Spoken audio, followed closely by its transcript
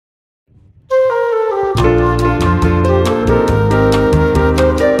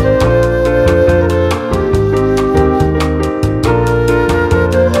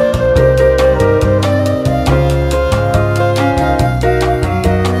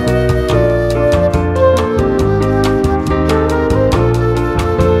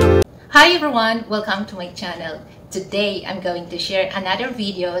everyone, welcome to my channel. Today I'm going to share another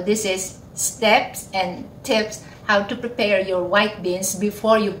video. This is steps and tips how to prepare your white beans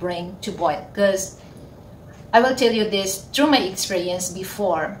before you bring to boil, because I will tell you this through my experience.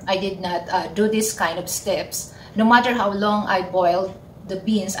 Before I did not do this kind of steps. No matter how long I boiled the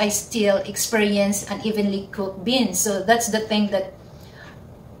beans, I still experience unevenly cooked beans. So that's the thing that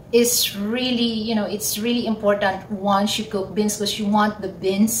is really, it's really important once you cook beans, because you want the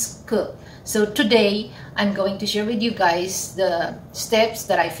beans cooked. So today I'm going to share with you guys the steps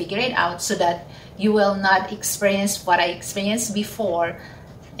that I figured out so that you will not experience what I experienced before.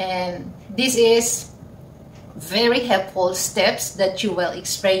 And this is very helpful steps that you will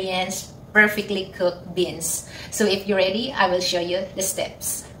experience perfectly cooked beans. So if you're ready, I will show you the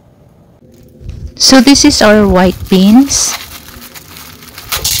steps. So this is our white beans.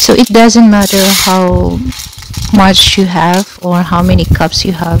 So it doesn't matter how much you have or how many cups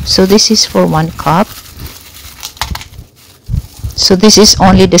you have. So this is for 1 cup. So this is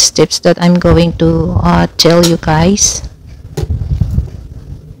only the steps that I'm going to tell you guys.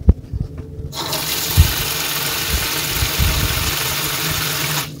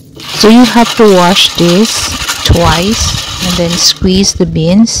 So you have to wash this twice and then squeeze the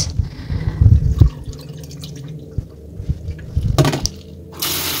beans.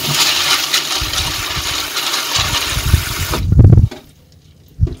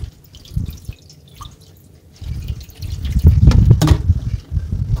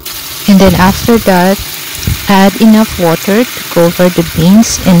 And then after that, add enough water to cover the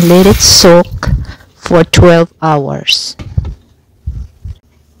beans and let it soak for 12 hours.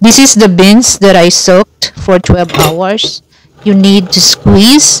 This is the beans that I soaked for 12 hours. You need to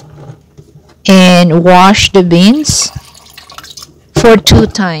squeeze and wash the beans for 2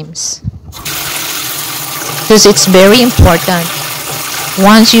 times, because it's very important.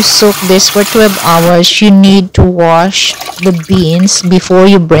 Once you soak this for 12 hours, you need to wash the beans before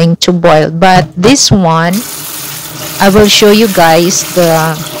you bring to boil. But this one, I will show you guys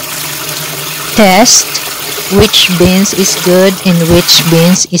the test which beans is good and which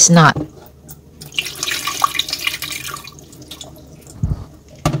beans is not.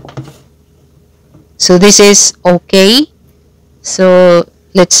 So this is okay. So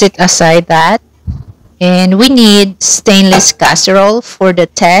let's set aside that. And we need stainless casserole for the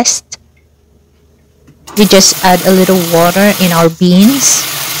test. We just add a little water in our beans.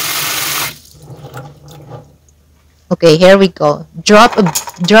 Okay, here we go. Drop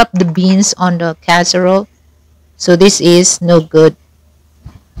the beans on the casserole. So this is no good.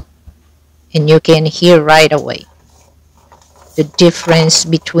 And you can hear right away the difference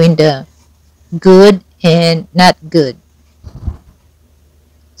between the good and not good.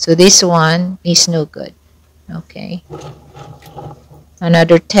 So this one is no good. Okay.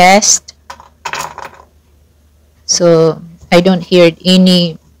 Another test. So I don't hear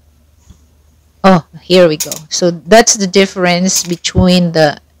any. Oh, here we go. So that's the difference between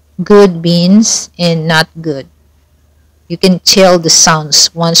the good beans and not good. You can tell the sounds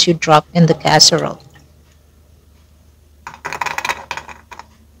once you drop in the casserole.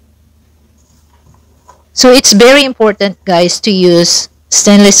 So it's very important, guys, to use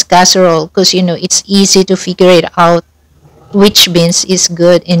stainless casserole, because it's easy to figure it out which beans is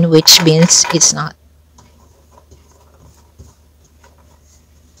good and which beans is not.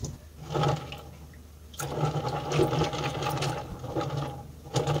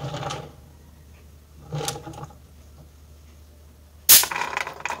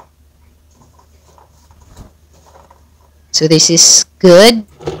 So this is good.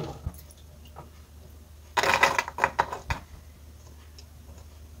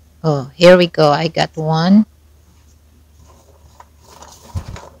 Oh, here we go. I got one.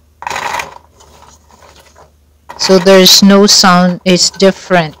 So there's no sound. It's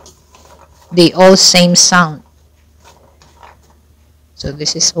different. They all same sound. So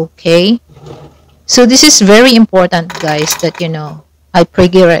this is okay. So this is very important, guys, that I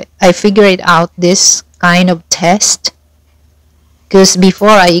figure it out, this kind of test. Because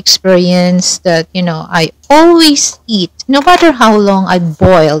before I experienced that, I always eat, no matter how long I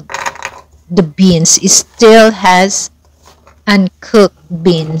boiled the beans, it still has uncooked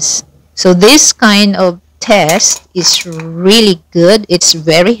beans. So this kind of test is really good. It's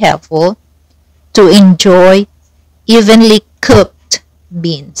very helpful to enjoy evenly cooked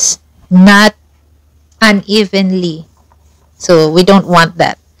beans, not unevenly. So we don't want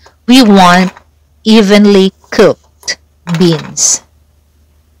that. We want evenly cooked beans.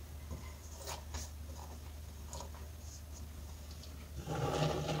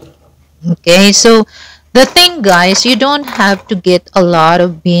 Okay, so the thing, guys, you don't have to get a lot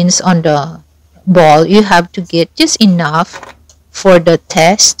of beans on the bowl, you have to get just enough for the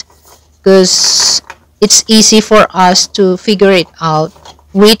test, because it's easy for us to figure it out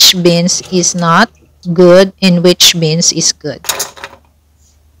which beans is not good and which beans is good.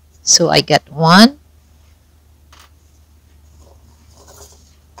 So I got one.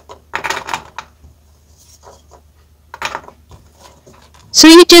 So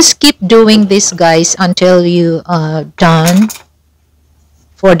you just keep doing this, guys, until you are done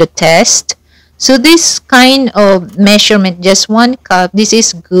for the test. So this kind of measurement, just 1 cup, this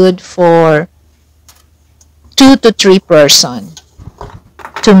is good for 2 to 3 person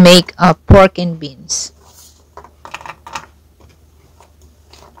to make pork and beans.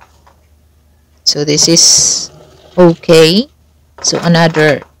 So this is okay. So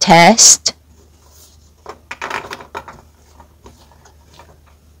another test.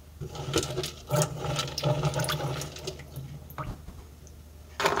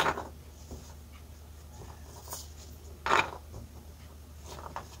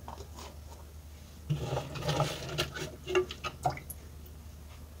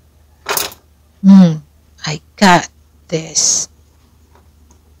 I got this.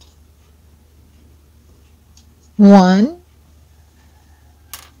 1.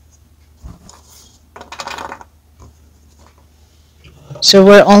 So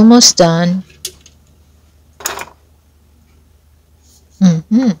we're almost done.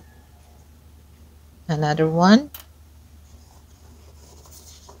 Another one.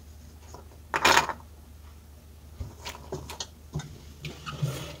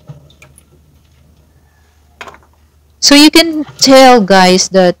 So you can tell, guys,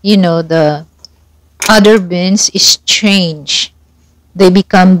 that the other beans is changed. They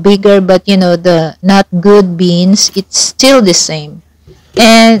become bigger, but the not good beans, it's still the same.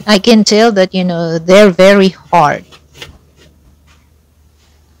 And I can tell that they're very hard.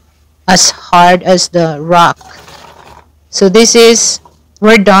 As hard as the rock. So this is,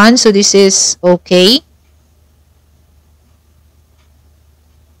 we're done. So this is okay.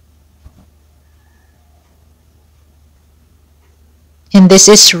 And this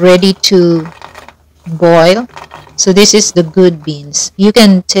is ready to boil. So this is the good beans. You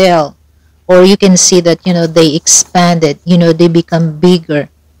can tell, or you can see that they expanded, they become bigger,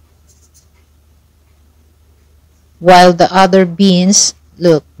 while the other beans,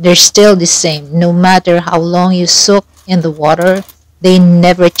 look, they're still the same. No matter how long you soak in the water, they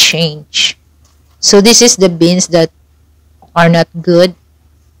never change. So this is the beans that are not good.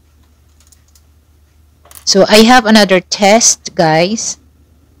 So I have another test, guys.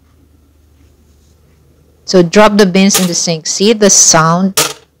 So drop the beans in the sink. See the sound?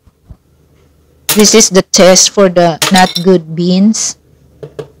 This is the test for the not good beans.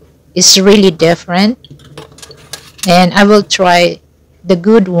 It's really different. And I will try the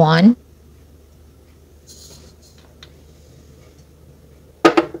good one.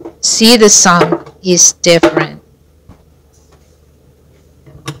 See, the sound is different.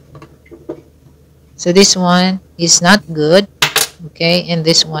 So this one is not good, okay, and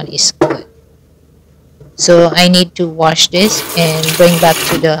this one is good. So I need to wash this and bring back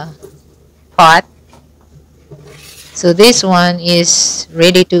to the pot. So this one is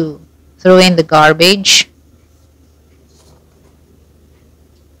ready to throw in the garbage.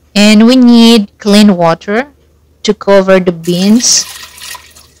 And we need clean water to cover the beans.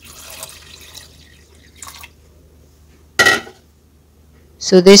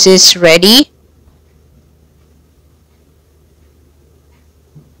 So this is ready.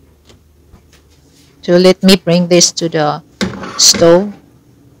 So let me bring this to the stove.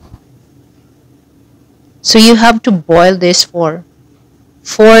 So you have to boil this for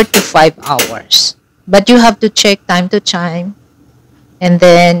 4 to 5 hours. But you have to check time to time. And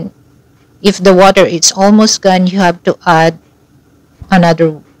then if the water is almost gone, you have to add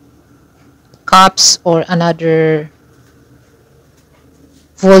another cups or another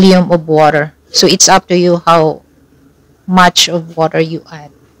volume of water. So it's up to you how much of water you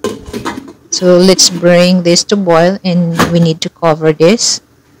add. So let's bring this to boil, and we need to cover this.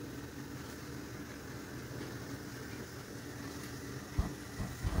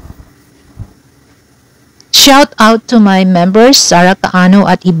 Shout out to my members, Sarah Kaano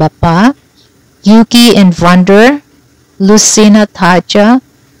at iba pa, Yuki and Vander, Lucina Taja,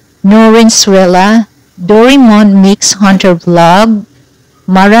 Noreen Suela, Dorimon Mix Hunter Vlog,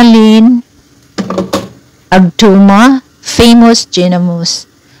 Maralyn, Agtuma, Famous Ginamus.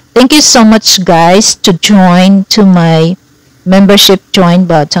 Thank you so much, guys, to join to my membership join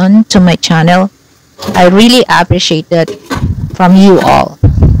button to my channel. I really appreciate that from you all.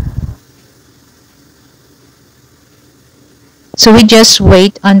 So we just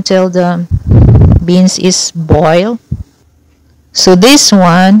wait until the beans is boiled. So this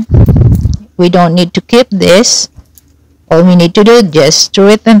one, we don't need to keep this. All we need to do is just throw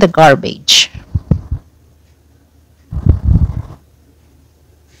it in the garbage.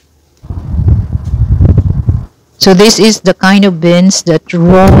 So this is the kind of beans that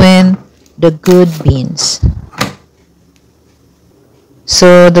ruin the good beans.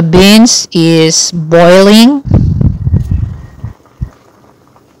 So the beans is boiling.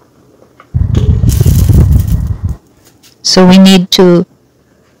 So we need to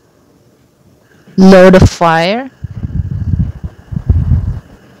low the fire.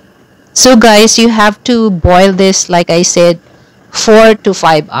 So guys, you have to boil this, like I said, 4 to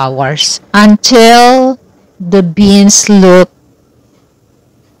 5 hours until the beans look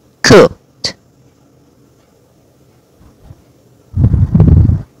cooked.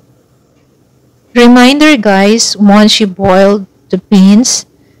 Reminder guys, once you boil the beans,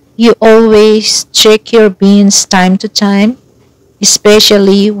 you always check your beans time to time,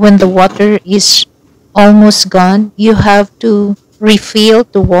 especially when the water is almost gone. You have to refill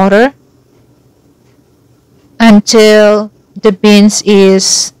the water until the beans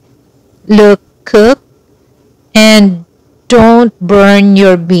is look cooked, and don't burn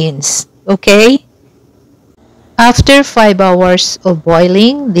your beans, okay? After 5 hours of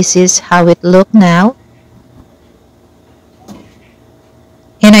boiling, this is how it look now.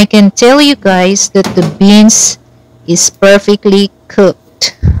 And I can tell you guys that the beans is perfectly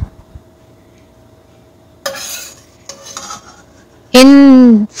cooked.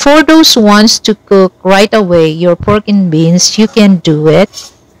 And for those wants to cook right away your pork and beans, you can do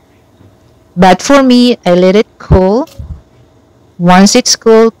it. But for me, I let it cool. Once it's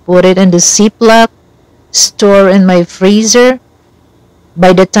cool, put it in the Ziploc, store in my freezer.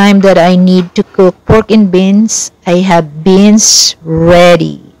 By the time that I need to cook pork and beans, I have beans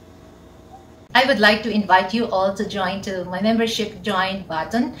ready. I would like to invite you all to join to my membership join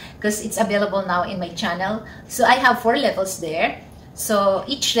button because it's available now in my channel. So I have 4 levels there. So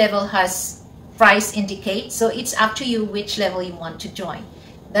each level has price indicate. So it's up to you which level you want to join.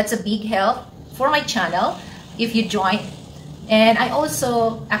 That's a big help for my channel if you join. And I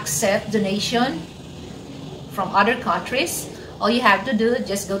also accept donation from other countries. All you have to do,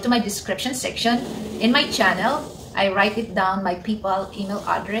 just go to my description section in my channel. I write it down, my PayPal email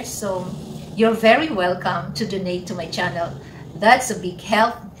address. So you're very welcome to donate to my channel. That's a big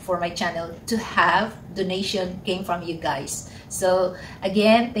help for my channel to have donation came from you guys. So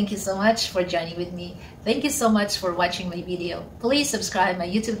again, thank you so much for joining with me. Thank you so much for watching my video. Please subscribe my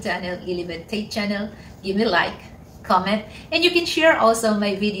YouTube channel, Liliveth Tate channel. Give me a like, comment, and you can share also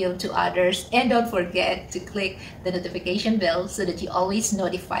my video to others. And don't forget to click the notification bell so that you always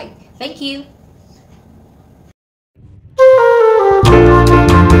notified. Thank you.